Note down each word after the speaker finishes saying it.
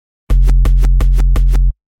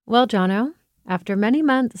Well, Jono, after many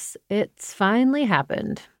months, it's finally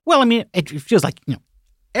happened. Well, I mean, it feels like,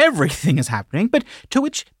 everything is happening, but to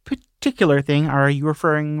which particular thing are you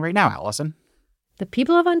referring right now, Allison? The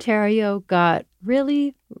people of Ontario got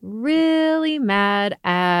really, really mad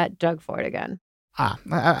at Doug Ford again.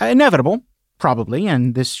 Inevitable, probably,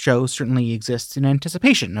 and this show certainly exists in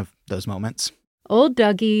anticipation of those moments. Old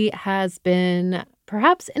Dougie has been,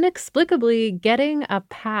 perhaps inexplicably, getting a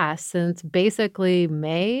pass since basically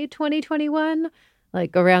May 2021,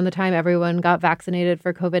 like around the time everyone got vaccinated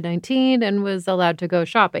for COVID-19 and was allowed to go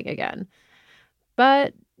shopping again.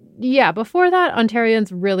 But yeah, before that,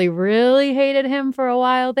 Ontarians really, really hated him for a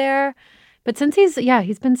while there. But since he's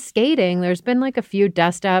been skating, there's been like a few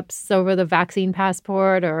dust-ups over the vaccine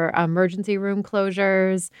passport or emergency room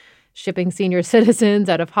closures, shipping senior citizens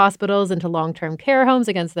out of hospitals into long-term care homes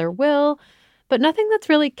against their will, but nothing that's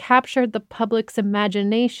really captured the public's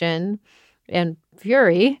imagination and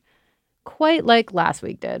fury quite like last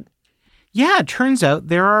week did. Yeah, it turns out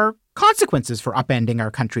there are consequences for upending our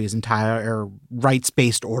country's entire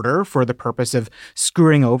rights-based order for the purpose of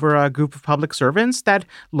screwing over a group of public servants that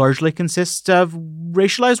largely consists of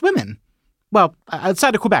racialized women. Well,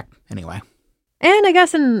 outside of Quebec, anyway. And I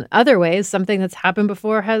guess in other ways, something that's happened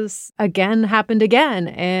before has happened again.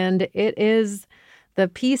 And it is the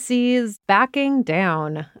PCs backing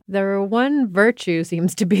down. Their one virtue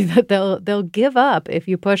seems to be that they'll give up if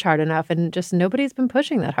you push hard enough. And just nobody's been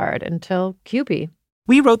pushing that hard until CUPE.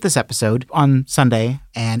 We wrote this episode on Sunday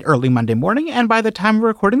and early Monday morning. And by the time we're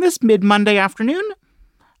recording this, mid-Monday afternoon,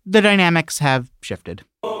 the dynamics have shifted.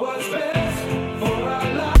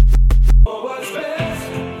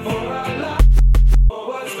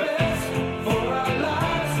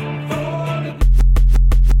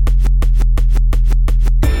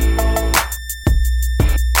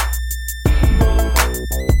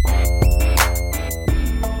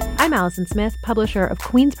 I'm Allison Smith, publisher of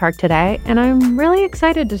Queen's Park Today, and I'm really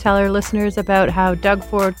excited to tell our listeners about how Doug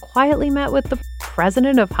Ford quietly met with the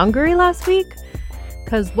president of Hungary last week,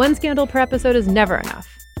 because one scandal per episode is never enough.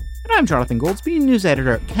 And I'm Jonathan Goldsby, news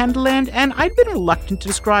editor at Canadaland, and I'd been reluctant to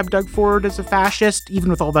describe Doug Ford as a fascist, even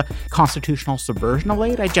with all the constitutional subversion of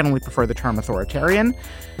late. I generally prefer the term authoritarian.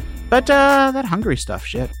 But that Hungary stuff,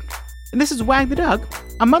 shit. And this is Wag the Doug,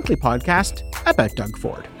 a monthly podcast about Doug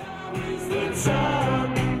Ford.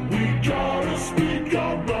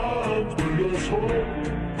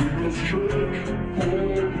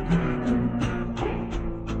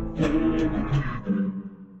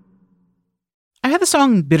 I had the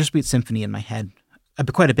song Bittersweet Symphony in my head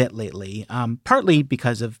quite a bit lately, partly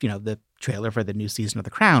because of, the trailer for the new season of The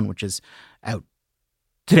Crown, which is out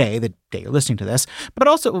today, the day you're listening to this, but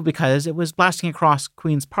also because it was blasting across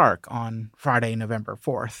Queen's Park on Friday, November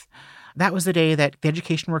 4th. That was the day that the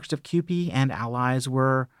education workers of CUPE and allies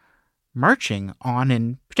were marching on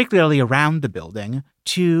and particularly around the building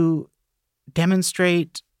to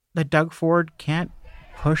demonstrate that Doug Ford can't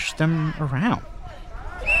push them around.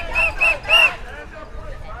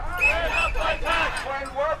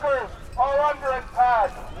 When workers are under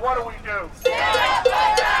attack, what do we do?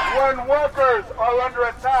 When workers are under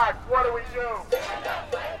attack, what do we do?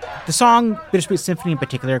 The song Bittersweet Symphony in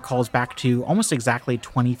particular calls back to almost exactly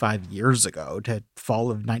 25 years ago, to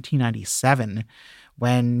fall of 1997,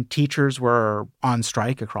 when teachers were on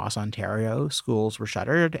strike across Ontario, schools were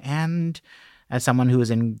shuttered, and as someone who was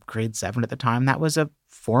in grade 7 at the time, that was a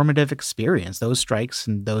formative experience. Those strikes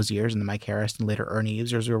in those years, in the Mike Harris and later Ernie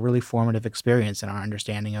Eves years, were a really formative experience in our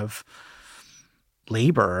understanding of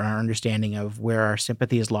labor, and our understanding of where our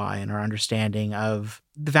sympathies lie, and our understanding of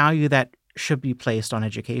the value that should be placed on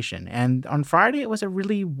education. And on Friday, it was a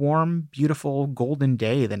really warm, beautiful, golden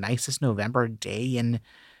day, the nicest November day in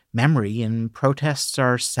memory, and protests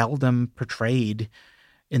are seldom portrayed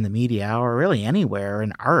in the media or really anywhere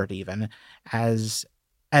in art even as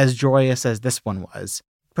joyous as this one was.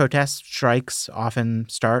 Protests, strikes often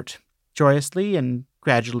start joyously and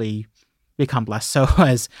gradually become less so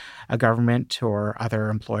as a government or other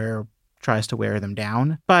employer tries to wear them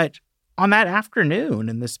down. But on that afternoon,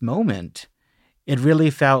 in this moment, it really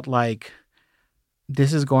felt like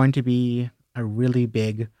this is going to be a really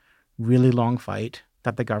big, really long fight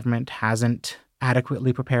that the government hasn't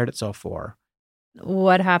adequately prepared itself for.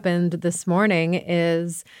 What happened this morning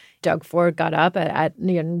is Doug Ford got up at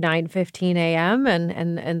 9:15 a.m.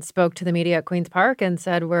 and spoke to the media at Queen's Park and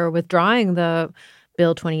said, we're withdrawing the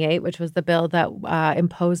Bill 28, which was the bill that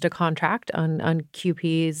imposed a contract on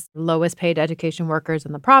CUPE's lowest paid education workers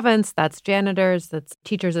in the province. That's janitors, that's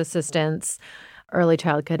teachers' assistants, early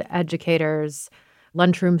childhood educators,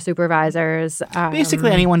 lunchroom supervisors.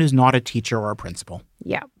 Basically anyone who's not a teacher or a principal.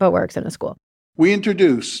 Yeah, but works in a school. We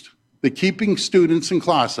introduced the Keeping Students in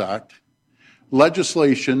Class Act,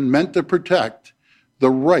 legislation meant to protect the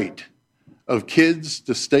right of kids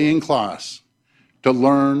to stay in class, to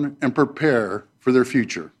learn and prepare for their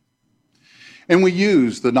future. And we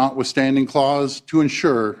used the notwithstanding clause to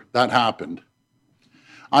ensure that happened.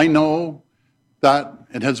 I know that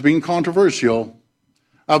it has been controversial.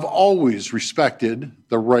 I've always respected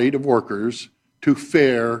the right of workers to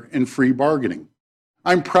fair and free bargaining.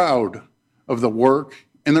 I'm proud of the work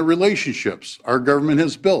and the relationships our government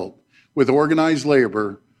has built with organized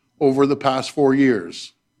labor over the past 4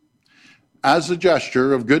 years. As a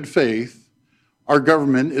gesture of good faith, our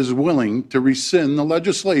government is willing to rescind the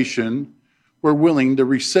legislation. We're willing to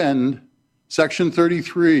rescind Section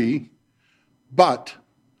 33, but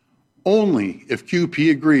only if CUPE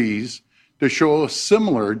agrees to show a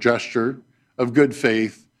similar gesture of good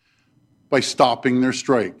faith by stopping their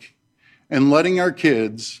strike and letting our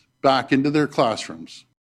kids back into their classrooms.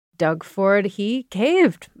 Doug Ford, he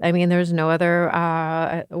caved. I mean, there's no other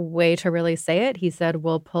way to really say it. He said,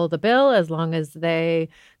 we'll pull the bill as long as they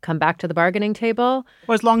come back to the bargaining table.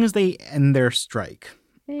 Well, as long as they end their strike.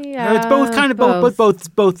 Yeah, it's both kind of both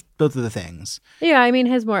of the things. Yeah, I mean,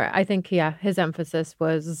 his emphasis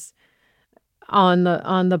was on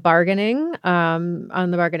the bargaining,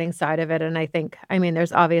 on the bargaining side of it. And I think, I mean,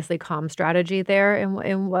 there's obviously comm strategy there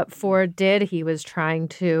in what Ford did. He was trying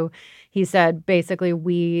to, he said, basically,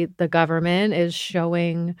 the government is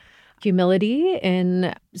showing humility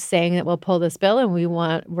in saying that we'll pull this bill, and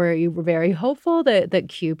we're very hopeful that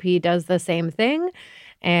CUPE does the same thing.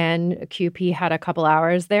 And CUPE had a couple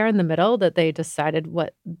hours there in the middle that they decided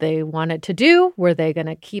what they wanted to do. Were they going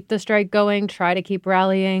to keep the strike going, try to keep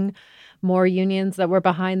rallying more unions that were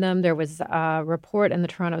behind them? There was a report in the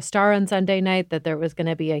Toronto Star on Sunday night that there was going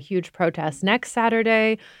to be a huge protest next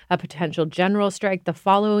Saturday, a potential general strike the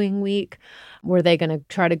following week. Were they going to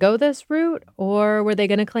try to go this route, or were they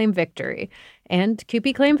going to claim victory? And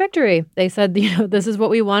CUPE claimed victory. They said, this is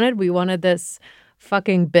what we wanted. We wanted this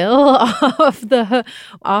fucking bill off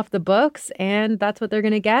the books, and that's what they're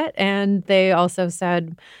going to get. And they also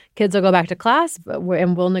said kids will go back to class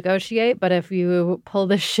and we'll negotiate, but if you pull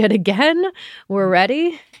this shit again, we're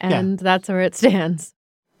ready. And That's where it stands.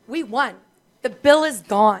 We won. The bill is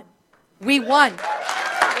gone. We won.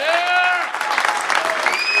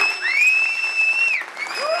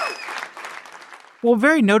 Well,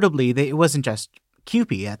 very notably, it wasn't just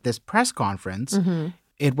CUPE at this press conference. Mm-hmm.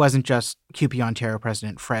 It wasn't just CUPE Ontario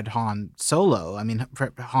President Fred Hahn solo. I mean,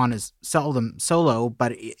 Fred Hahn is seldom solo,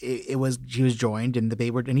 but he was joined, and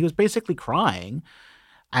he was basically crying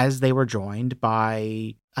as they were joined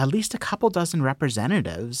by at least a couple dozen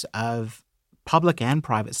representatives of public and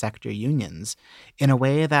private sector unions, in a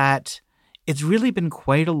way that it's really been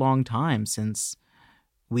quite a long time since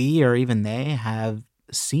we or even they have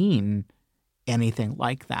seen anything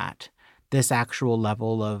like that. This actual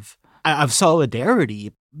level of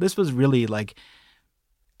solidarity. This was really like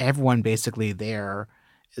everyone basically there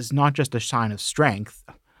is not just a sign of strength,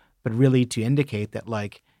 but really to indicate that,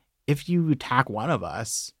 like, if you attack one of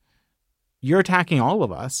us, you're attacking all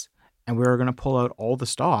of us, and we're going to pull out all the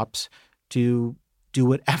stops to do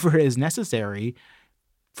whatever is necessary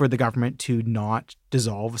for the government to not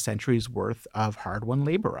dissolve a century's worth of hard-won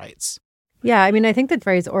labor rights. Yeah, I mean, I think the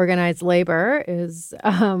phrase organized labor is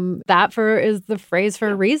the phrase for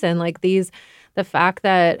a reason. Like the fact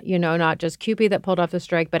that, not just CUPE that pulled off the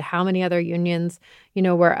strike, but how many other unions,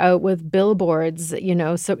 were out with billboards,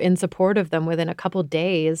 so in support of them within a couple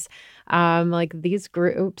days. Like, these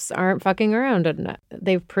groups aren't fucking around, and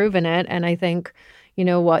they've proven it. And I think,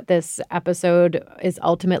 what this episode is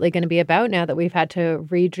ultimately going to be about, now that we've had to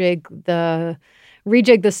rejig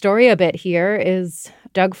the story a bit here, is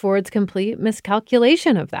Doug Ford's complete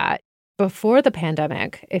miscalculation of that. Before the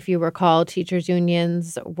pandemic, if you recall, teachers'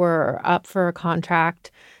 unions were up for a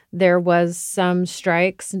contract. There was some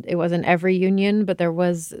strikes. It wasn't every union, but there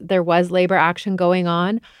was labor action going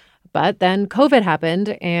on. But then COVID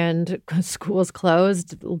happened and schools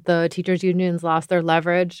closed. The teachers' unions lost their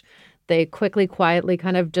leverage. They quietly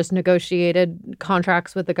kind of just negotiated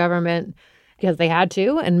contracts with the government because they had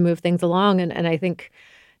to, and move things along. And I think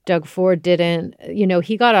Doug Ford didn't,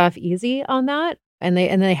 he got off easy on that. And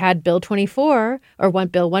they had Bill 24 or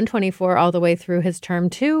Bill 124 all the way through his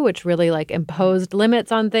term too, which really imposed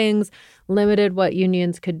limits on things, limited what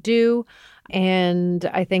unions could do. And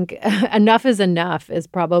I think enough is enough is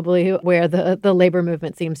probably where the labor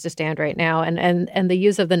movement seems to stand right now. And the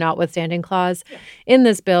use of the notwithstanding clause in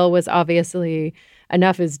this bill was obviously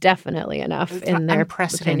enough is definitely enough in their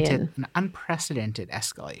opinion. An unprecedented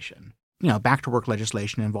escalation. back to work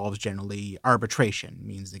legislation involves generally arbitration. It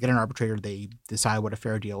means they get an arbitrator, they decide what a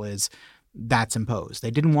fair deal is, that's imposed.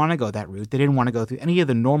 They didn't want to go that route. They didn't want to go through any of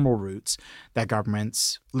the normal routes that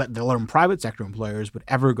governments, let alone private sector employers, would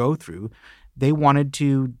ever go through. They wanted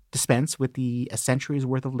to dispense with a century's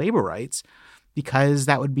worth of labor rights because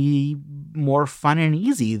that would be more fun and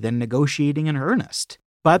easy than negotiating in earnest.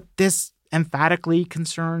 But this emphatically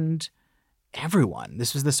concerned everyone.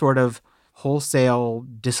 This was the sort of wholesale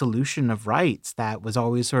dissolution of rights that was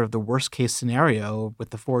always sort of the worst case scenario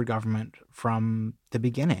with the Ford government from the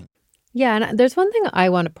beginning. Yeah, and there's one thing I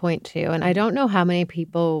want to point to, and I don't know how many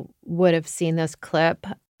people would have seen this clip.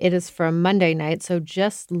 It is from Monday night, so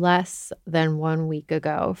just less than 1 week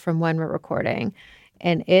ago from when we're recording.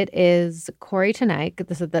 And it is Corey Teneycke.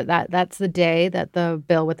 That's the day that the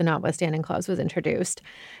bill with the notwithstanding clause was introduced.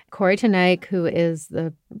 Corey Teneycke, who is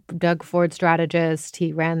the Doug Ford strategist,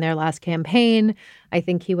 he ran their last campaign. I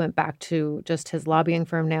think he went back to just his lobbying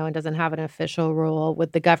firm now and doesn't have an official role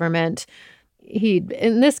with the government. He,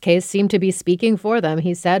 in this case, seemed to be speaking for them.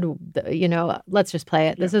 He said, let's just play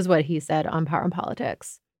it. This is what he said on Power and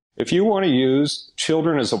Politics. If you want to use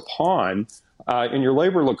children as a pawn in your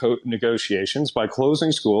labor negotiations by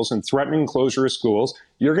closing schools and threatening closure of schools,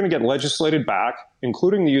 you're going to get legislated back,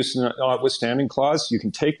 including the use of the notwithstanding clause. You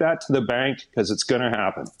can take that to the bank because it's going to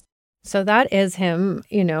happen. So that is him,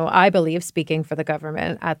 I believe, speaking for the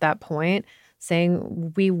government at that point,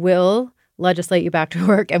 saying we will legislate you back to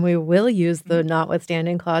work and we will use the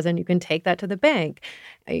notwithstanding clause and you can take that to the bank.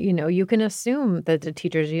 You can assume that the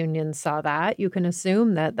teachers union saw that. You can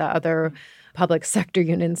assume that the other public sector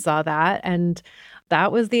unions saw that. And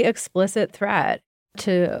that was the explicit threat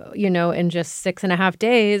to, in just 6.5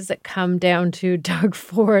 days, come down to Doug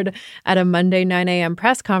Ford at a Monday 9 a.m.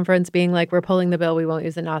 press conference being like, we're pulling the bill. We won't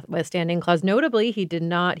use the notwithstanding clause. Notably, he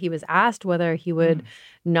was asked whether he would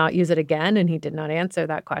not use it again, and he did not answer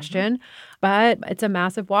that question. But it's a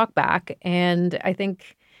massive walk back. And I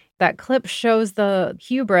think that clip shows the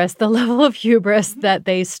level of hubris that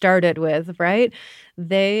they started with, right?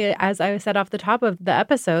 They, as I said off the top of the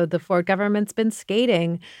episode, the Ford government's been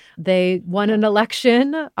skating. They won an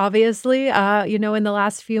election, obviously, in the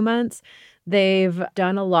last few months. They've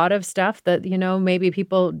done a lot of stuff that, maybe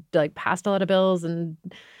people passed a lot of bills and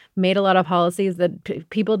made a lot of policies that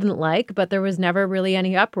people didn't like, but there was never really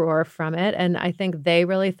any uproar from it. And I think they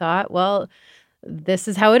really thought, well, this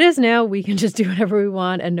is how it is now. We can just do whatever we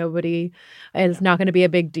want and it's not going to be a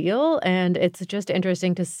big deal. And it's just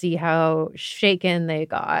interesting to see how shaken they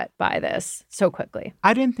got by this so quickly.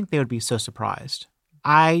 I didn't think they would be so surprised.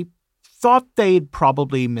 I thought they'd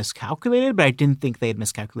probably miscalculated, but I didn't think they had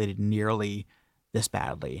miscalculated nearly this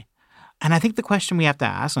badly. And I think the question we have to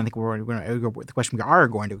ask, and I think the question we are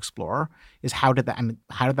going to explore, is how did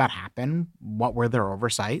that happen? What were their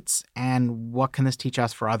oversights? And what can this teach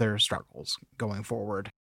us for other struggles going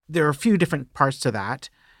forward? There are a few different parts to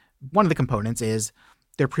that. One of the components is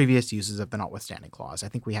their previous uses of the notwithstanding clause. I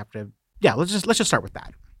think we have to, let's just start with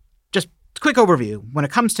that. Just quick overview. When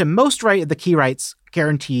it comes to most the key rights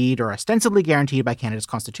guaranteed or ostensibly guaranteed by Canada's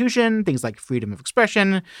constitution, things like freedom of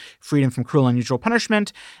expression, freedom from cruel and unusual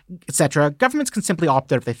punishment, etc., governments can simply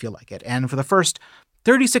opt out if they feel like it. And for the first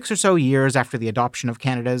 36 or so years after the adoption of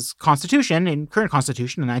Canada's constitution, current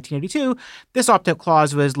constitution in 1982, this opt-out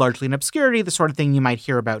clause was largely an obscurity, the sort of thing you might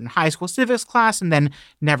hear about in high school civics class and then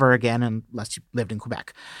never again unless you lived in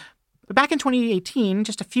Quebec. But back in 2018,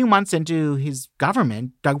 just a few months into his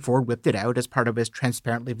government, Doug Ford whipped it out as part of his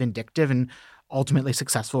transparently vindictive and ultimately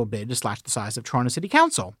successful bid to slash the size of Toronto City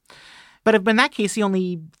Council. But in that case, he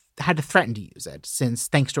only had to threaten to use it, since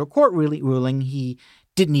thanks to a court ruling, he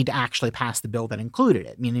didn't need to actually pass the bill that included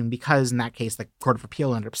it, meaning because in that case the Court of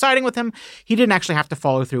Appeal ended up siding with him, he didn't actually have to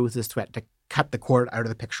follow through with his threat to cut the court out of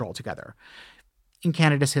the picture altogether. In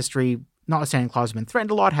Canada's history, notwithstanding clause has been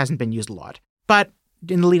threatened a lot, hasn't been used a lot. But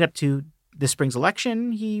in the lead up to this spring's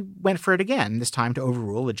election, he went for it again, this time to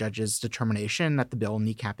overrule the judge's determination that the bill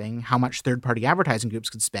kneecapping how much third-party advertising groups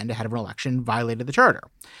could spend ahead of an election violated the Charter.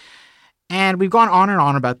 And we've gone on and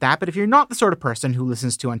on about that, but if you're not the sort of person who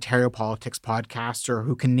listens to Ontario politics podcasts or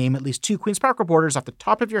who can name at least 2 Queen's Park reporters off the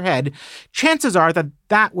top of your head, chances are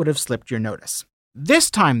that would have slipped your notice. This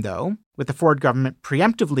time, though, with the Ford government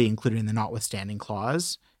preemptively including the notwithstanding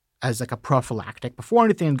clause as like a prophylactic before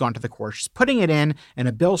anything had gone to the court, just putting it in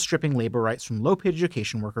a bill stripping labor rights from low-paid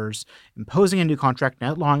education workers, imposing a new contract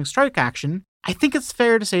and outlawing strike action, I think it's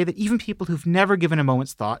fair to say that even people who've never given a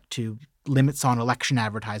moment's thought to limits on election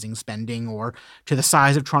advertising spending or to the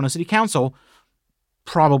size of Toronto City Council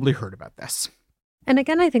probably heard about this. And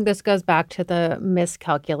again, I think this goes back to the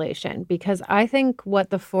miscalculation, because I think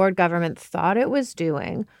what the Ford government thought it was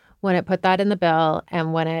doing when it put that in the bill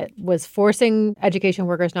and when it was forcing education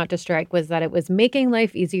workers not to strike was that it was making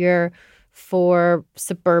life easier for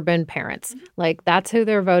suburban parents. Like, that's who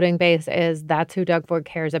their voting base is. That's who Doug Ford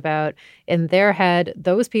cares about. In their head,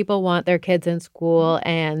 those people want their kids in school,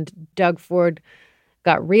 and Doug Ford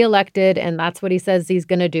got reelected, and that's what he says he's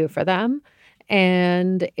going to do for them.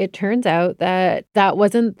 And it turns out that that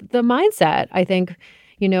wasn't the mindset. I think,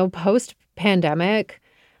 post-pandemic,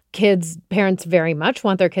 parents very much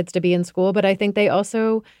want their kids to be in school, but I think they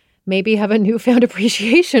also maybe have a newfound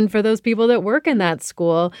appreciation for those people that work in that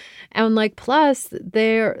school. And plus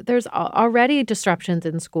there's already disruptions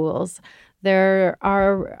in schools. There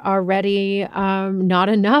are already not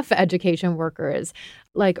enough education workers,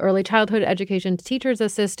 like early childhood education teachers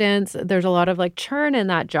assistants. There's a lot of churn in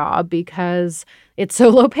that job because it's so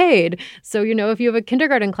low paid. So, if you have a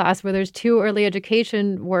kindergarten class where there's 2 early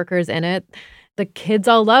education workers in it, the kids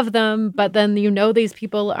all love them, but then these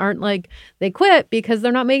people aren't they quit because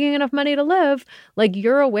they're not making enough money to live.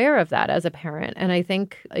 You're aware of that as a parent. And I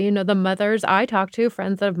think, the mothers I talk to,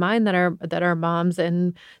 friends of mine that are moms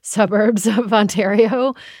in suburbs of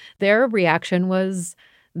Ontario, their reaction was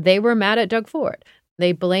they were mad at Doug Ford.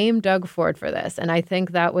 They blamed Doug Ford for this. And I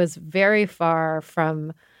think that was very far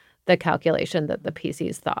from the calculation that the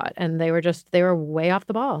PCs thought. And they were way off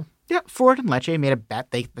the ball. Yeah, Ford and Lecce made a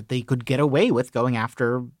bet that they could get away with going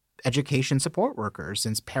after education support workers,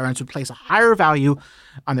 since parents would place a higher value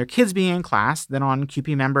on their kids being in class than on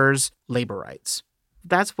CUPE members' labor rights.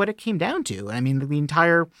 That's what it came down to. I mean, the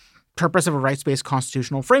entire purpose of a rights-based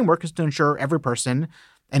constitutional framework is to ensure every person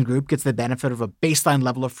and group gets the benefit of a baseline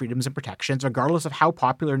level of freedoms and protections, regardless of how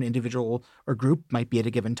popular an individual or group might be at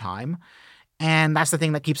a given time. And that's the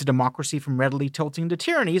thing that keeps a democracy from readily tilting to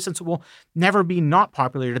tyranny, since it will never be not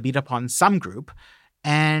popular to beat upon some group.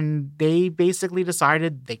 And they basically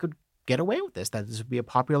decided they could get away with this, that this would be a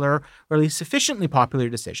popular, or at least sufficiently popular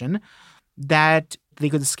decision, that they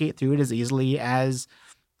could skate through it as easily as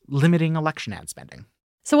limiting election ad spending.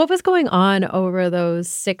 So what was going on over those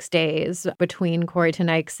 6 days between Corey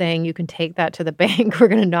Teneycke saying you can take that to the bank, we're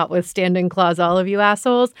going to notwithstanding clause all of you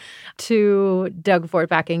assholes, to Doug Ford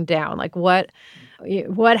backing down? What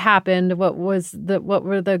happened? What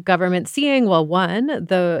were the government seeing? Well, one,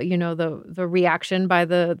 the reaction by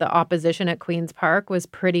the opposition at Queen's Park was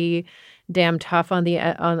pretty damn tough on the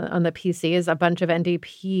PCs. A bunch of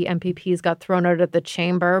NDP MPPs got thrown out of the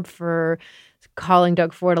chamber for calling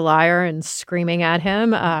Doug Ford a liar and screaming at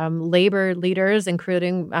him. Labor leaders,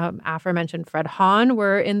 including aforementioned Fred Hahn,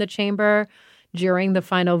 were in the chamber during the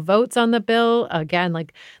final votes on the bill. Again,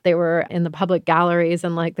 they were in the public galleries,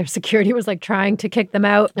 and their security was trying to kick them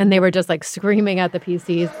out, and they were just screaming at the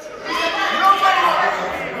PCs.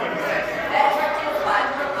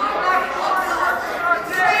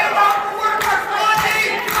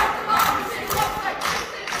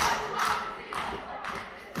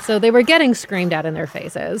 So they were getting screamed at in their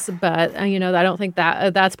faces, but I don't think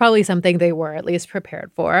that's probably something they were at least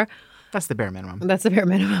prepared for. That's the bare minimum. That's the bare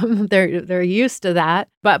minimum. They're used to that.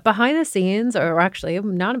 But behind the scenes, or actually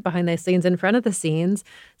not behind the scenes, in front of the scenes,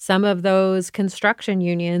 some of those construction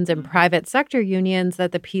unions and private sector unions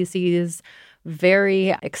that the PCs very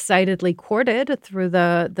excitedly courted through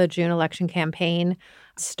the June election campaign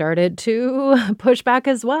started to push back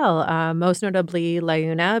as well. Most notably,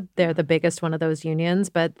 LAUNA. They're the biggest one of those unions,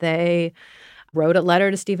 but they wrote a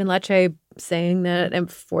letter to Stephen Lecce saying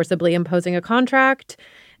that forcibly imposing a contract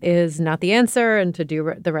is not the answer, and to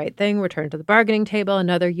do the right thing, return to the bargaining table.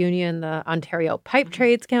 Another union, the Ontario Pipe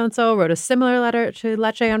Trades Council, wrote a similar letter to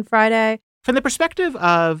Lecce on Friday. From the perspective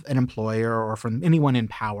of an employer or from anyone in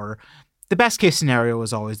power, the best case scenario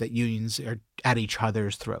is always that unions are at each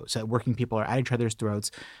other's throats, that working people are at each other's throats,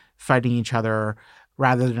 fighting each other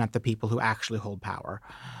rather than at the people who actually hold power.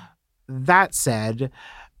 That said,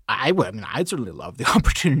 I'd certainly love the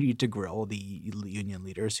opportunity to grill the union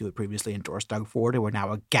leaders who had previously endorsed Doug Ford and were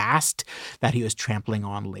now aghast that he was trampling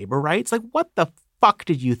on labor rights. What the fuck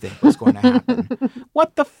did you think was going to happen?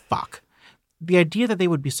 What the fuck? The idea that they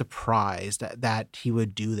would be surprised that he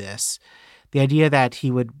would do this, the idea that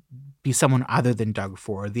he would be someone other than Doug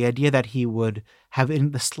Ford, the idea that he would have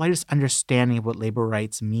the slightest understanding of what labor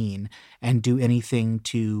rights mean and do anything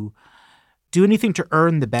to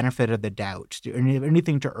earn the benefit of the doubt, do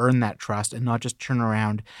anything to earn that trust, and not just turn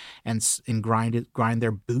around and grind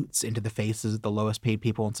their boots into the faces of the lowest paid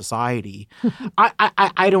people in society.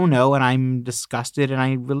 I don't know, and I'm disgusted, and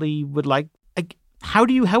I really would like how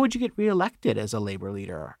would you get reelected as a labor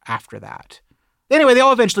leader after that? Anyway, they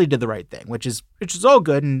all eventually did the right thing, which is all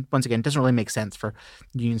good. And once again, it doesn't really make sense for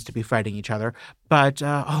unions to be fighting each other. But,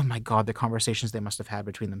 oh my God, the conversations they must have had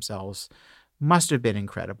between themselves must have been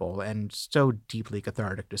incredible and so deeply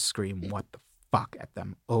cathartic to scream what the fuck at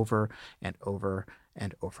them over and over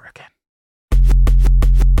and over again.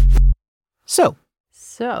 So,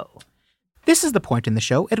 this is the point in the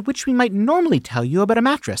show at which we might normally tell you about a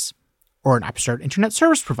mattress, or an upstart internet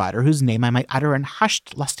service provider whose name I might utter in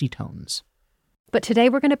hushed, lusty tones. But today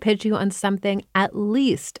we're going to pitch you on something at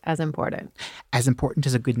least as important. As important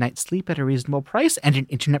as a good night's sleep at a reasonable price and an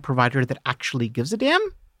internet provider that actually gives a damn?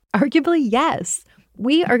 Arguably, yes.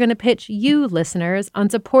 We are going to pitch you, listeners, on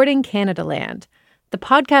supporting Canadaland, the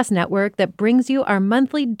podcast network that brings you our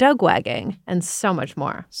monthly dog wagging and so much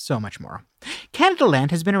more. So much more.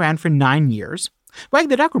 Canadaland has been around for 9 years. Wag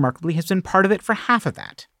the Duck, remarkably, has been part of it for half of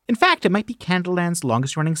that. In fact, it might be Canadaland's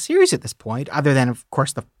longest-running series at this point, other than, of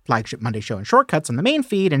course, the flagship Monday show and Shortcuts on the main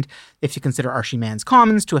feed, and if you consider Archie Mann's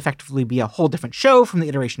Commons to effectively be a whole different show from the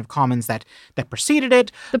iteration of Commons that preceded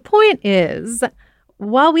it. The point is,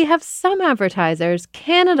 while we have some advertisers,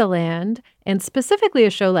 Canadaland, and specifically a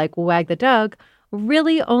show like Wag the Dog,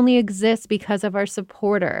 really only exists because of our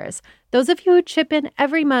supporters. Those of you who chip in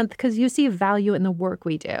every month because you see value in the work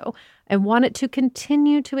we do and want it to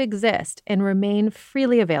continue to exist and remain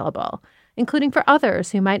freely available, including for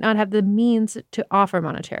others who might not have the means to offer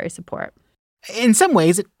monetary support. In some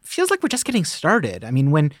ways, it feels like we're just getting started. I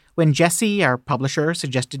mean, when Jesse, our publisher,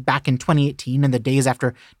 suggested back in 2018 and the days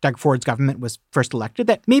after Doug Ford's government was first elected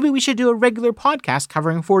that maybe we should do a regular podcast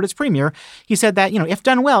covering Ford as premier, he said that, if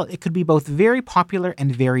done well, it could be both very popular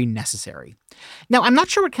and very necessary. Now, I'm not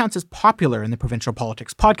sure what counts as popular in the provincial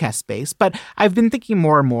politics podcast space, but I've been thinking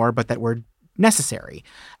more and more about that word necessary.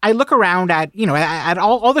 I look around at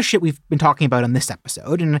all the shit we've been talking about on this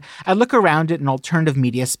episode, and I look around at an alternative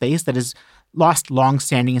media space that has lost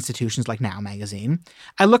long-standing institutions like Now Magazine.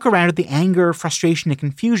 I look around at the anger, frustration, and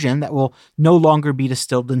confusion that will no longer be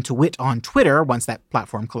distilled into wit on Twitter once that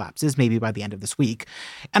platform collapses, maybe by the end of this week.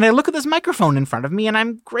 And I look at this microphone in front of me, and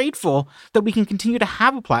I'm grateful that we can continue to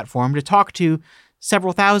have a platform to talk to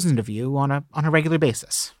several thousand of you on a regular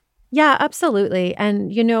basis. Yeah, absolutely.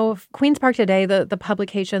 And, Queen's Park Today, the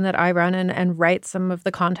publication that I run and write some of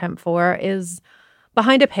the content for, is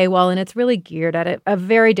behind a paywall, and it's really geared at a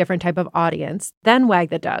very different type of audience than Wag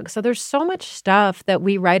the Dog. So there's so much stuff that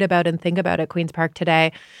we write about and think about at Queen's Park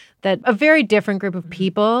Today that a very different group of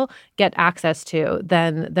people get access to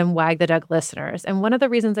than Wag the Dog listeners. And one of the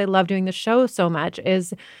reasons I love doing the show so much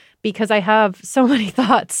is because I have so many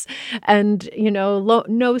thoughts and,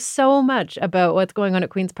 know so much about what's going on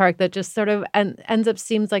at Queen's Park that just sort of ends up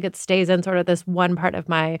seems like it stays in sort of this one part of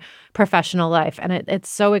my professional life. And it's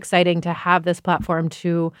so exciting to have this platform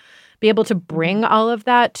to be able to bring all of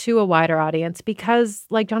that to a wider audience because,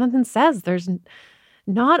 like Jonathan says, there's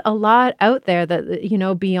not a lot out there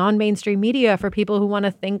that, beyond mainstream media for people who want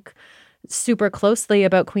to think super closely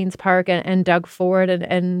about Queen's Park and Doug Ford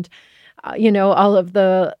and all of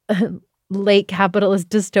the late capitalist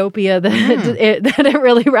dystopia that it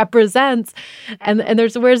really represents. And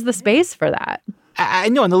where's the space for that? I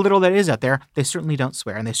know, and the little that is out there, they certainly don't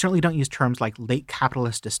swear, and they certainly don't use terms like late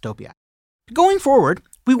capitalist dystopia. Going forward,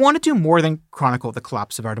 we want to do more than chronicle the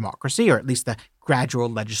collapse of our democracy, or at least the gradual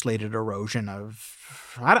legislated erosion of,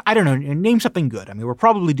 I don't know, name something good. I mean, we're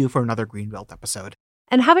probably due for another Greenbelt episode.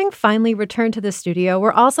 And having finally returned to the studio,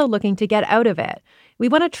 we're also looking to get out of it. We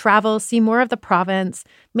want to travel, see more of the province,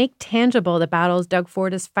 make tangible the battles Doug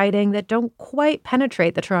Ford is fighting that don't quite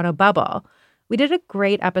penetrate the Toronto bubble. We did a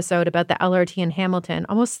great episode about the LRT in Hamilton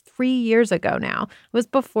almost 3 years ago now. It was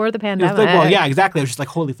before the pandemic. Yeah, exactly. It was just like,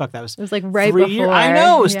 holy fuck, that was... It was like right 3 before. years. I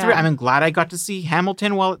know, it was 3. I'm glad I got to see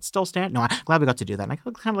Hamilton while it's still standing. No, I'm glad we got to do that. And I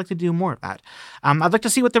kind of like to do more of that. I'd like to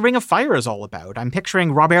see what the Ring of Fire is all about. I'm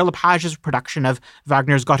picturing Robert Lepage's production of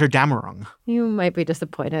Wagner's Götterdämmerung. You might be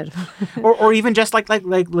disappointed. or even just like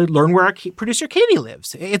learn where our producer Katie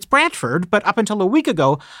lives. It's Brantford, but up until a week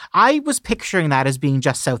ago, I was picturing that as being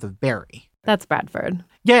just south of Barrie. That's Bradford.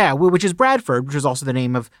 Yeah, which is Bradford, which is also the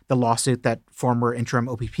name of the lawsuit that former interim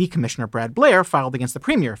OPP Commissioner Brad Blair filed against the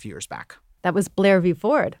Premier a few years back. That was Blair v.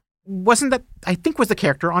 Ford. Wasn't that, I think, was the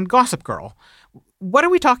character on Gossip Girl. What are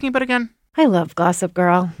we talking about again? I love Gossip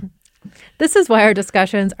Girl. This is why our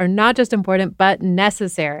discussions are not just important, but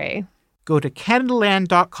necessary. Go to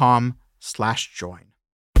Canadaland.com/join.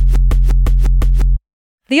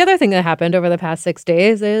 The other thing that happened over the past 6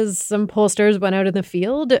 days is some pollsters went out in the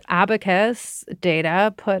field. Abacus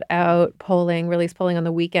data put out released polling on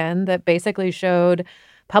the weekend that basically showed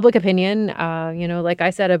public opinion, like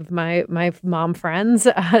I said, of my mom friends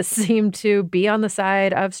seemed to be on the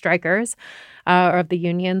side of strikers or of the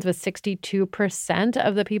unions, with 62%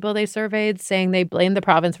 of the people they surveyed saying they blamed the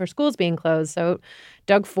province for schools being closed. So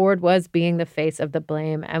Doug Ford was being the face of the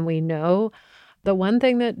blame. And we know The one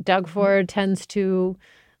thing that Doug Ford tends to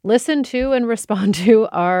listen to and respond to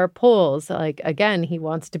are polls. Like, again, he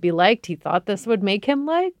wants to be liked. He thought this would make him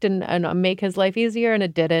liked and make his life easier, and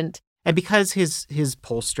it didn't. And because his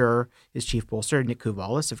pollster, his chief pollster, Nick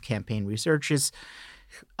Kouvalis of Campaign Research, is,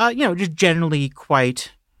 just generally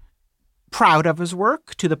quite proud of his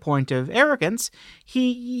work to the point of arrogance,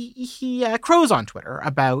 he crows on Twitter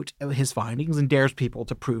about his findings and dares people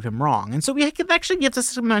to prove him wrong. And so it actually gives us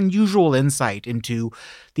some unusual insight into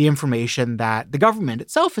the information that the government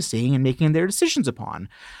itself is seeing and making their decisions upon.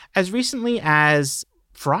 As recently as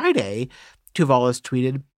Friday, Kouvalis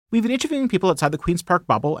tweeted, "We've been interviewing people outside the Queen's Park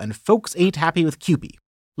bubble, and folks ain't happy with CUPE.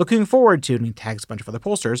 Looking forward to," and he tags a bunch of other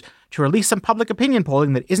pollsters, "to release some public opinion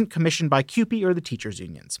polling that isn't commissioned by CUPE or the teachers'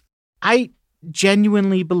 unions." I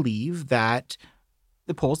genuinely believe that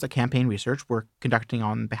the polls that Campaign Research were conducting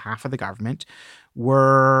on behalf of the government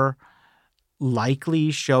were likely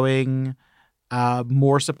showing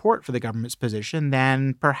more support for the government's position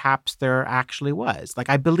than perhaps there actually was. Like,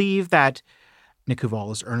 I believe that Nick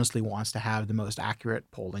Kouvalis earnestly wants to have the most accurate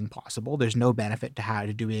polling possible. There's no benefit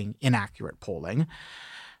to doing inaccurate polling.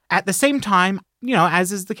 At the same time,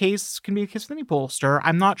 as is the case, can be the case with any pollster,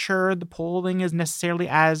 I'm not sure the polling is necessarily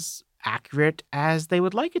as accurate as they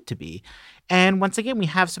would like it to be. And once again, we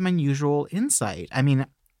have some unusual insight. I mean,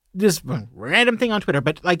 this random thing on Twitter,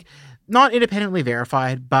 but not independently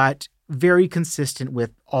verified, but very consistent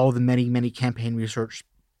with all the many, many Campaign Research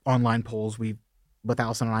online polls both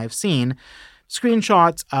Allison and I have seen.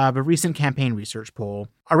 Screenshots of a recent Campaign Research poll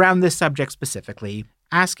around this subject specifically,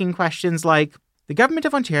 asking questions like, "The Government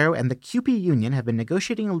of Ontario and the CUPE union have been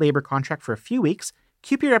negotiating a labour contract for a few weeks.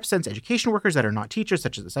 CUPE represents education workers that are not teachers,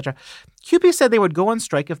 such as etc. CUPE said they would go on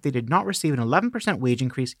strike if they did not receive an 11% wage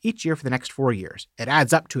increase each year for the next 4 years. It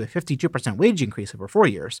adds up to a 52% wage increase over 4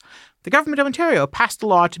 years. The Government of Ontario passed a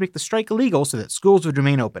law to make the strike illegal so that schools would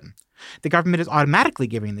remain open. The government is automatically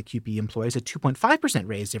giving the CUPE employees a 2.5%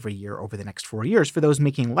 raise every year over the next 4 years for those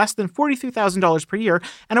making less than $43,000 per year,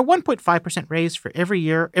 and a 1.5% raise for every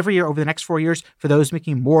year over the next 4 years for those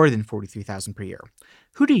making more than $43,000 per year.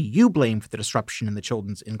 Who do you blame for the disruption in the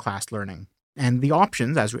children's in-class learning?" And the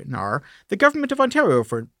options, as written, are the Government of Ontario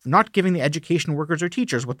for not giving the education workers or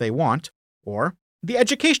teachers what they want, or the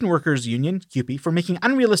Education Workers Union, CUPE, for making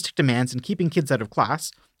unrealistic demands and keeping kids out of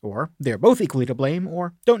class, or they're both equally to blame,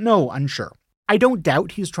 or don't know, unsure. I don't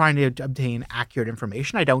doubt he's trying to obtain accurate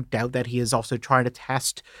information. I don't doubt that he is also trying to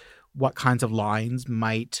test what kinds of lines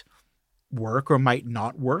might work or might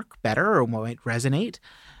not work better or might resonate.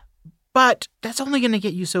 But that's only going to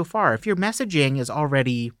get you so far. If your messaging is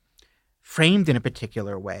already framed in a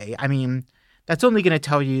particular way, I mean, that's only going to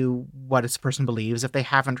tell you what this person believes if they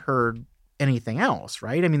haven't heard anything else,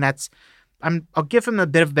 right? I mean, I'll give him a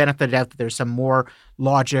bit of benefit of the doubt that there's some more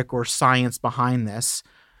logic or science behind this,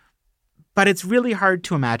 but it's really hard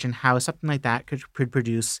to imagine how something like that could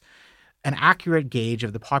produce an accurate gauge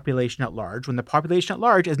of the population at large when the population at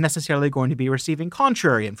large is necessarily going to be receiving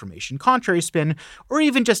contrary information, contrary spin, or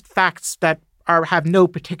even just facts that have no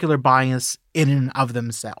particular bias in and of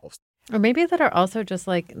themselves. Or maybe that are also just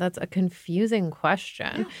that's a confusing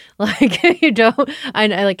question. Yeah. You don't,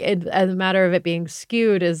 as a matter of it being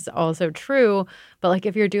skewed is also true. But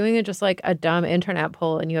if you're doing it just a dumb internet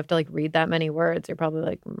poll and you have to read that many words, you're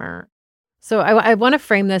probably meh. So I want to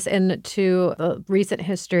frame this into the recent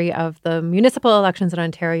history of the municipal elections in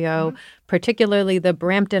Ontario, particularly the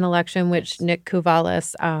Brampton election, which Nick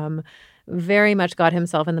Kouvalis very much got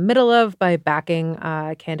himself in the middle of by backing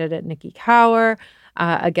candidate Nikki Cower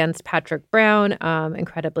against Patrick Brown,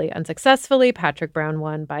 incredibly unsuccessfully. Patrick Brown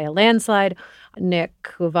won by a landslide. Nick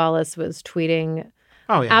Kouvalis was tweeting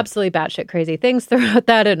absolutely batshit crazy things throughout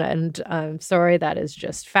that. And I'm sorry, that is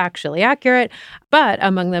just factually accurate. But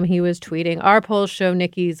among them, he was tweeting, "Our polls show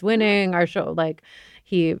Nikki's winning." Our show,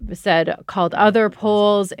 he said, called other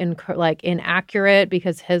polls inaccurate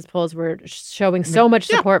because his polls were showing so much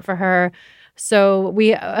support for her. So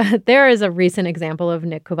there is a recent example of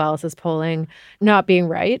Nick Kouvalis's polling not being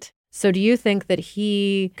right. So do you think that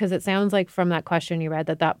because it sounds like from that question you read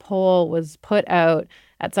that poll was put out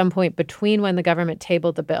at some point between when the government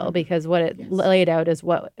tabled the bill, because what it laid out is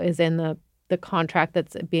what is in the contract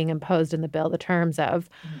that's being imposed in the bill, the terms of.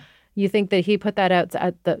 You think that he put that out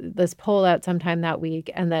this poll out sometime that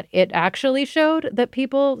week and that it actually showed that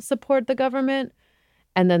people support the government,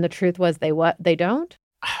 and then the truth was they don't?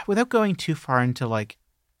 Without going too far into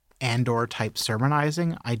Andor type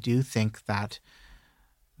sermonizing, I do think that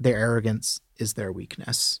their arrogance is their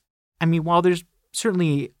weakness. I mean, while there's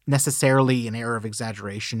certainly necessarily an air of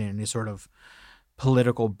exaggeration and a sort of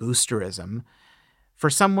political boosterism, for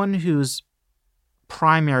someone whose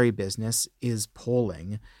primary business is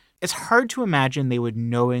polling, it's hard to imagine they would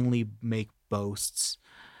knowingly make boasts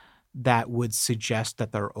that would suggest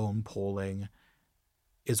that their own polling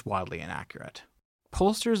is wildly inaccurate.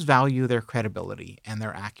 Pollsters value their credibility and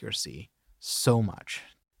their accuracy so much.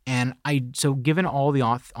 And so given all the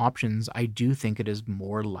options, I do think it is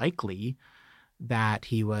more likely that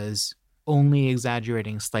he was only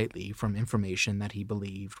exaggerating slightly from information that he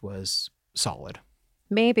believed was solid.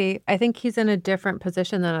 Maybe. I think he's in a different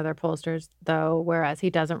position than other pollsters, though, whereas he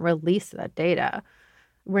doesn't release that data.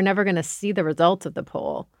 We're never going to see the results of the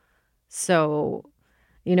poll. So,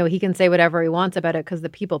 he can say whatever he wants about it because the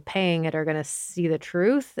people paying it are going to see the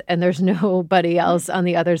truth, and there's nobody else on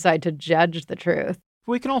the other side to judge the truth.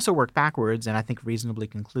 We can also work backwards and I think reasonably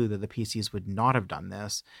conclude that the PCs would not have done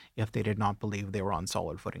this if they did not believe they were on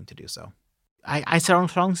solid footing to do so. I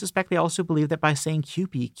strongly suspect they also believe that by saying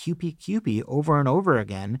CUPE over and over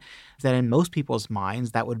again, that in most people's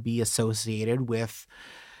minds that would be associated with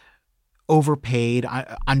overpaid,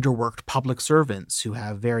 underworked public servants who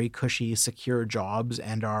have very cushy, secure jobs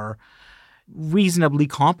and are reasonably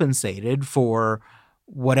compensated for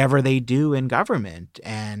whatever they do in government.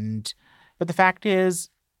 But the fact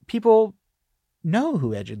is, people know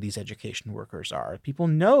who these education workers are. People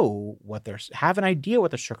know have an idea what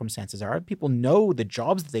their circumstances are. People know the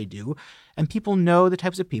jobs that they do, and people know the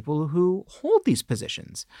types of people who hold these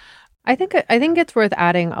positions. I think it's worth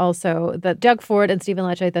adding also that Doug Ford and Stephen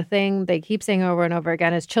Lecce, the thing they keep saying over and over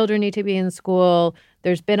again is children need to be in school.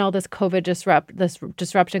 There's been all this COVID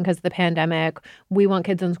disruption because of the pandemic. We want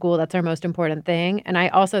kids in school. That's our most important thing. And I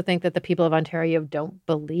also think that the people of Ontario don't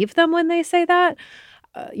believe them when they say that.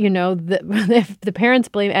 If the parents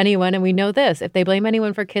blame anyone, and we know this, if they blame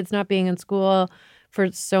anyone for kids not being in school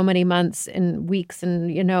for so many months and weeks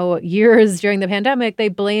and, years during the pandemic, they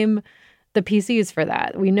blame the PCs for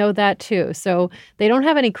that. We know that too. So they don't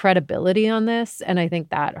have any credibility on this, and I think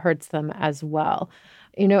that hurts them as well.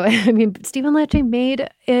 Stephen Lecce made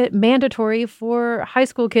it mandatory for high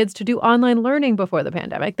school kids to do online learning before the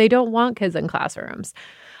pandemic. They don't want kids in classrooms.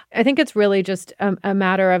 I think it's really just a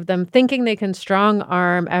matter of them thinking they can strong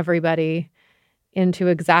arm everybody into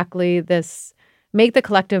exactly this, make the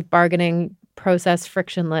collective bargaining process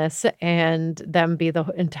frictionless and them be the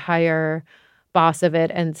entire boss of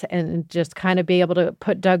it and just kind of be able to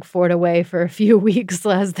put Doug Ford away for a few weeks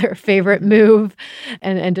as their favorite move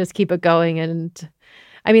and just keep it going. And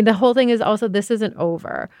the whole thing is also, this isn't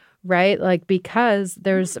over. Right? Because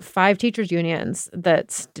there's 5 teachers unions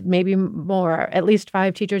that's maybe more, at least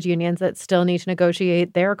 5 teachers unions that still need to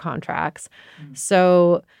negotiate their contracts. Mm-hmm.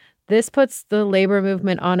 So this puts the labor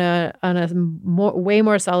movement on a way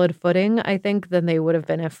more solid footing, I think, than they would have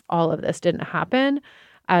been if all of this didn't happen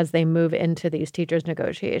as they move into these teachers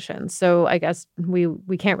negotiations. So I guess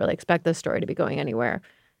we can't really expect this story to be going anywhere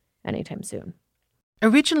anytime soon.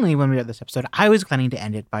 Originally, when we did this episode, I was planning to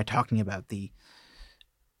end it by talking about the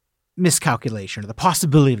miscalculation or the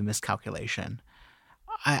possibility of a miscalculation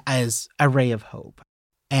as a ray of hope.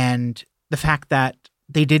 And the fact that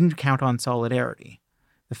they didn't count on solidarity.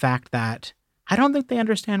 The fact that I don't think they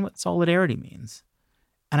understand what solidarity means.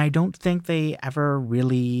 And I don't think they ever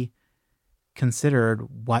really considered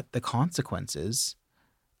what the consequences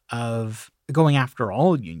of going after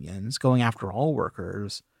all unions, going after all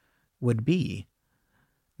workers would be.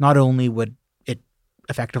 Not only would it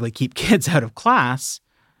effectively keep kids out of class,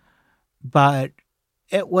 but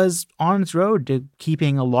it was on its road to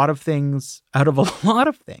keeping a lot of things out of a lot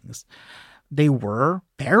of things. They were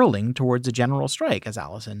barreling towards a general strike, as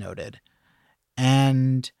Allison noted.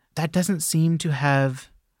 And that doesn't seem to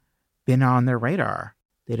have been on their radar.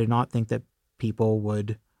 They did not think that people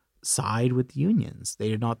would side with unions. They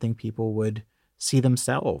did not think people would see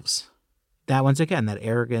themselves. That, once again, that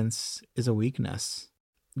arrogance is a weakness.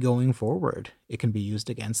 Going forward, it can be used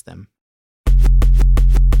against them.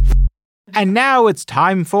 And now it's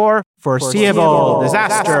time for Foreseeable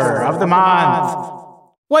Disaster of the Month.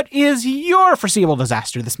 What is your foreseeable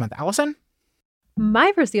disaster this month, Allison?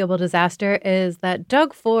 My foreseeable disaster is that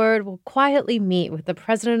Doug Ford will quietly meet with the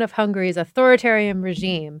president of Hungary's authoritarian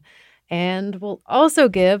regime and will also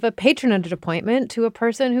give a patronage appointment to a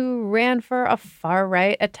person who ran for a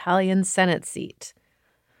far-right Italian Senate seat.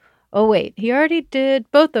 Oh, wait, he already did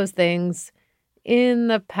both those things in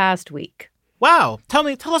the past week. Wow. Tell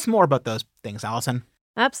us more about those things, Allison.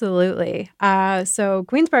 Absolutely. So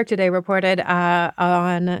Queen's Park Today reported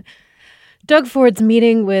on Doug Ford's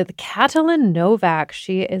meeting with Katalin Novak.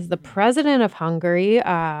 She is the president of Hungary,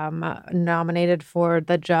 nominated for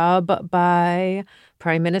the job by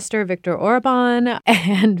Prime Minister Viktor Orban,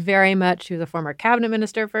 and very much, she was a former cabinet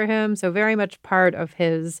minister for him, so very much part of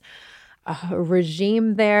his a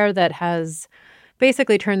regime there that has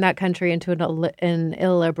basically turned that country into an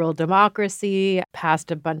illiberal democracy,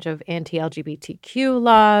 passed a bunch of anti-LGBTQ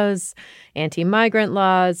laws, anti-migrant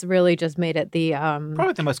laws, really just made it the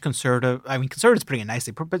probably the most conservative. I mean, conservative is putting it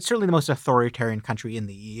nicely, but certainly the most authoritarian country in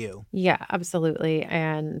the EU. Yeah, absolutely.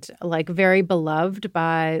 And like very beloved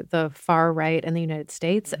by the far right in the United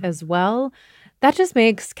States as well. That just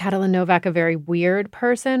makes Katalin Novak a very weird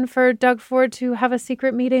person for Doug Ford to have a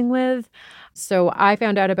secret meeting with. So I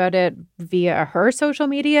found out about it via her social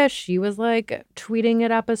media. She was like tweeting it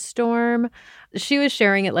up a storm. She was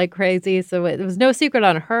sharing it like crazy. So it was no secret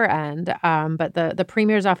on her end. But the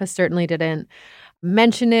premier's office certainly didn't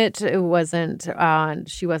mention it. It wasn't,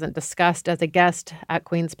 she wasn't discussed as a guest at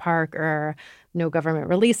Queen's Park, or no government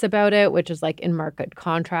release about it, which is like in marked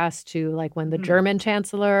contrast to like when the German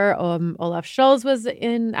Chancellor Olaf Scholz was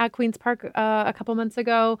at Queen's Park a couple months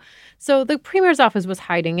ago. So the premier's office was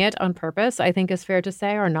hiding it on purpose, I think is fair to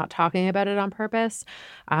say, or not talking about it on purpose,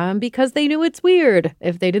 because they knew it's weird.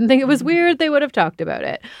 If they didn't think it was weird, they would have talked about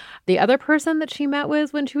it. The other person that she met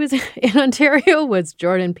with when she was in Ontario was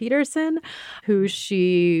Jordan Peterson, who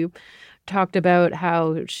she talked about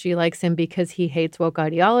how she likes him because he hates woke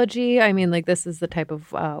ideology. I mean, like, this is the type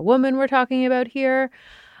of woman we're talking about here.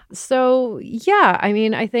 So, yeah, I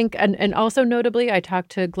mean, I think, and also notably, I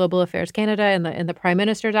talked to Global Affairs Canada in the Prime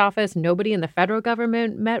Minister's office. Nobody in the federal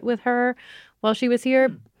government met with her while she was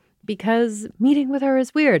here because meeting with her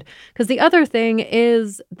is weird. Because the other thing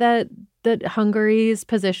is that Hungary's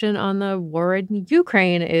position on the war in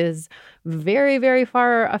Ukraine is very, very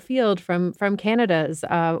far afield from Canada's.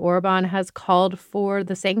 Orban has called for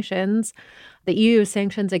the sanctions, the EU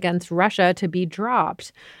sanctions against Russia, to be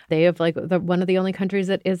dropped. They have one of the only countries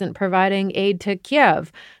that isn't providing aid to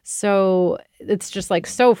Kiev. So it's just like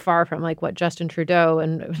so far from like what Justin Trudeau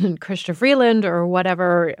and Chrystia Freeland or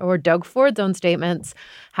whatever, or Doug Ford's own statements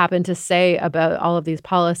happen to say about all of these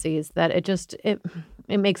policies, that it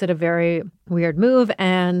makes it a very weird move.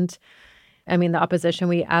 And I mean,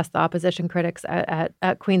 we asked the opposition critics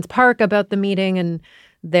at Queen's Park about the meeting, and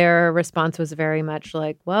their response was very much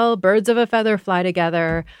like, well, birds of a feather fly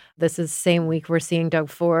together. This is the same week we're seeing Doug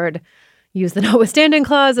Ford use the notwithstanding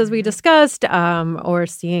clause, as we discussed, or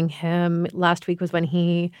seeing him last week was when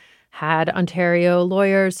he had Ontario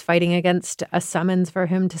lawyers fighting against a summons for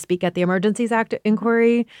him to speak at the Emergencies Act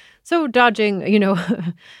inquiry. So dodging,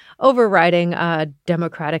 overriding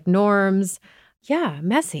democratic norms. Yeah,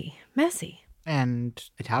 messy. And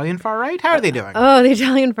Italian far right? How are they doing? Oh, the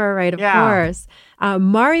Italian far right, of course.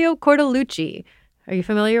 Mario Cortellucci. Are you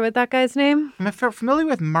familiar with that guy's name? I'm familiar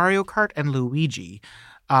with Mario Kart and Luigi,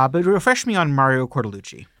 but refresh me on Mario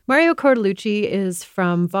Cortellucci. Mario Cortellucci is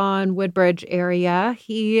from Vaughan, Woodbridge area.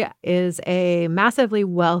 He is a massively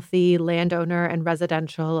wealthy landowner and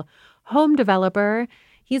residential home developer.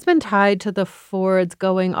 He's been tied to the Fords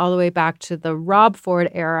going all the way back to the Rob Ford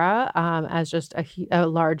era, as just a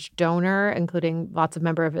large donor, including lots of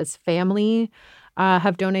members of his family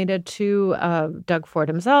have donated to Doug Ford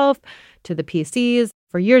himself, to the PCs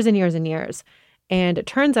for years and years and years. And it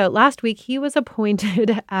turns out last week he was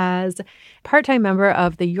appointed as part-time member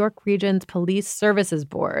of the York Region's Police Services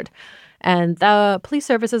Board. And the police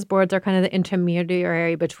services boards are kind of the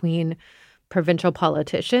intermediary between provincial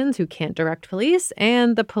politicians who can't direct police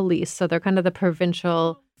and the police. So they're kind of the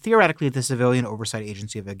provincial. Theoretically, the civilian oversight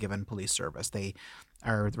agency of a given police service. They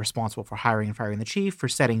are responsible for hiring and firing the chief, for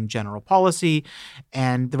setting general policy,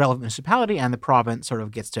 and the relevant municipality and the province sort of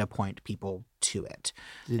gets to appoint people to it.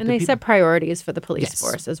 And they set priorities for the police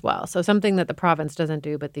force as well. So something that the province doesn't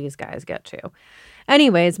do, but these guys get to.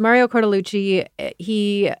 Anyways, Mario Cortellucci,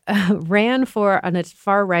 he ran for a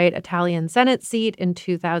far-right Italian Senate seat in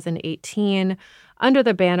 2018 under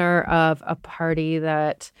the banner of a party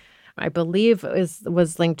that I believe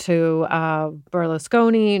was linked to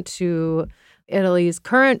Berlusconi, to Italy's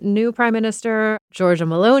current new prime minister, Giorgia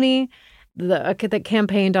Meloni, that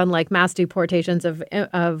campaigned on like mass deportations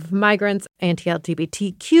of migrants,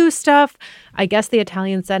 anti-LGBTQ stuff. I guess the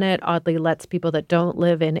Italian Senate oddly lets people that don't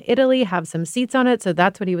live in Italy have some seats on it. So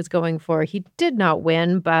that's what he was going for. He did not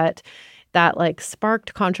win, but that like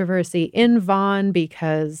sparked controversy in Vaughan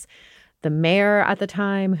because the mayor at the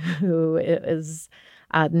time, who is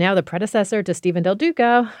now the predecessor to Stephen Del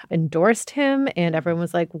Duca, endorsed him. And everyone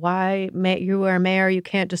was like, why, you are mayor, you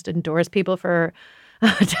can't just endorse people for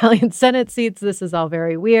Italian Senate seats. This is all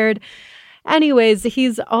very weird. Anyways,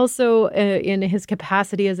 he's also, in his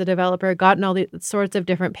capacity as a developer, gotten all the sorts of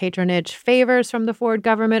different patronage favors from the Ford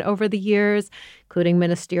government over the years, including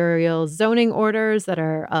ministerial zoning orders that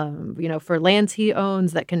are, for lands he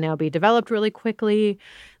owns that can now be developed really quickly.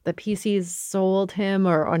 The PCs sold him,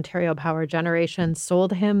 or Ontario Power Generation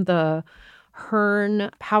sold him, the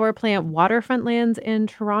Hearn power plant waterfront lands in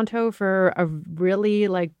Toronto for a really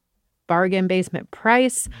bargain basement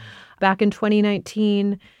price back in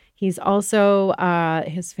 2019. He's also,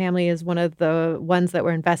 his family is one of the ones that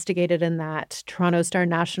were investigated in that Toronto Star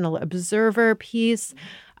National Observer piece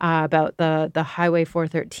about the Highway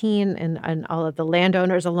 413 and all of the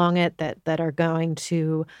landowners along it that are going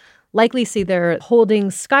to likely see their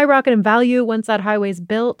holdings skyrocket in value once that highway's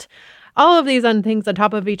built. All of these things on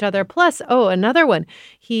top of each other. Plus, another one.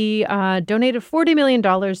 He donated $40 million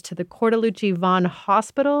to the Cortellucci Vaughan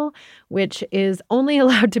Hospital, which is only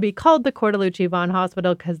allowed to be called the Cortellucci Vaughan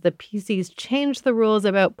Hospital because the PCs changed the rules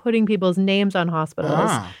about putting people's names on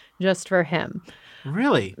hospitals just for him.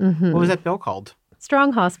 Really? Mm-hmm. What was that bill called?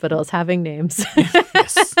 Strong hospitals having names.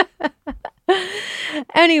 Yes.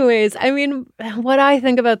 Anyways, I mean, what I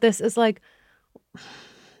think about this is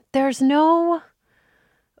there's no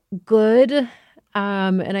good,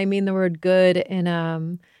 and I mean the word good in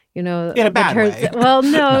in a bad way. Well,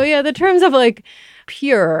 no, yeah, the terms of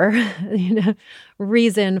pure,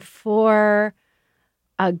 reason for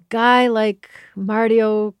a guy like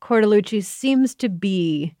Mario Cortellucci seems to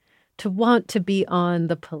want to be on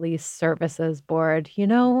the police services board.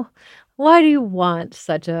 Why do you want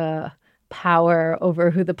such a power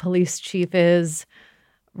over who the police chief is?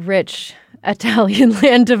 Rich Italian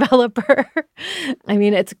land developer. I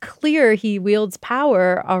mean, it's clear he wields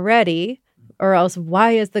power already, or else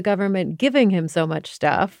why is the government giving him so much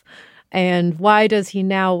stuff? And why does he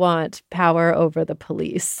now want power over the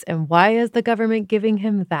police? And why is the government giving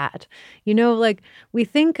him that? We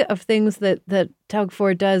think of things that Doug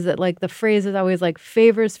Ford does that the phrase is always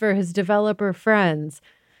favors for his developer friends.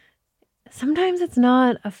 Sometimes it's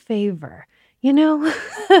not a favor.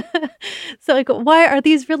 So why are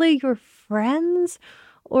these really your friends?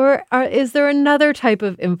 Or is there another type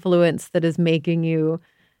of influence that is making you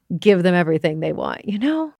give them everything they want?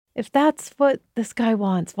 If that's what this guy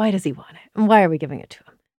wants, why does he want it? And why are we giving it to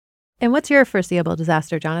him? And what's your foreseeable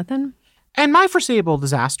disaster, Jonathan? And my foreseeable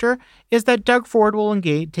disaster is that Doug Ford will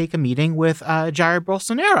take a meeting with Jair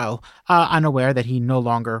Bolsonaro, unaware that he no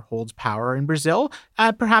longer holds power in Brazil,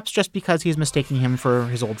 perhaps just because he's mistaking him for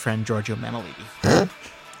his old friend Giorgio Mammoliti.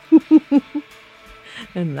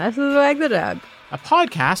 And this is Wag the Dog, a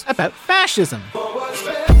podcast about fascism.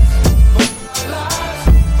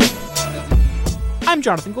 I'm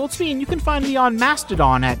Jonathan Goldsbie, and you can find me on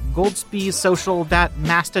Mastodon at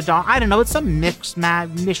goldsbiesocial.mastodon. I don't know, it's some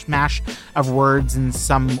mishmash of words in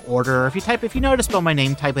some order. If you know how to spell my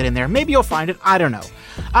name, type it in there. Maybe you'll find it. I don't know.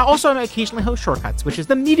 Also, I occasionally host Shortcuts, which is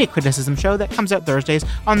the media criticism show that comes out Thursdays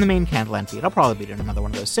on the main Candleland feed. I'll probably be doing another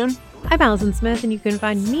one of those soon. I'm Allison Smith, and you can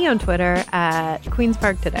find me on Twitter at Queen's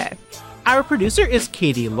Park Today. Our producer is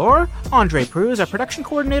Katie Lohr. Andre Prue is our production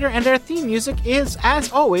coordinator, and our theme music is,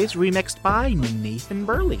 as always, remixed by Nathan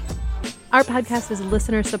Burley. Our podcast is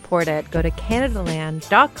listener supported. Go to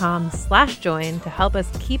CanadaLand.com/join to help us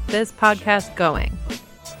keep this podcast going.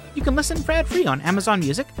 You can listen for ad-free on Amazon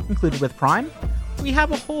Music, included with Prime. We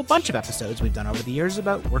have a whole bunch of episodes we've done over the years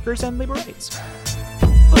about workers and labor rights.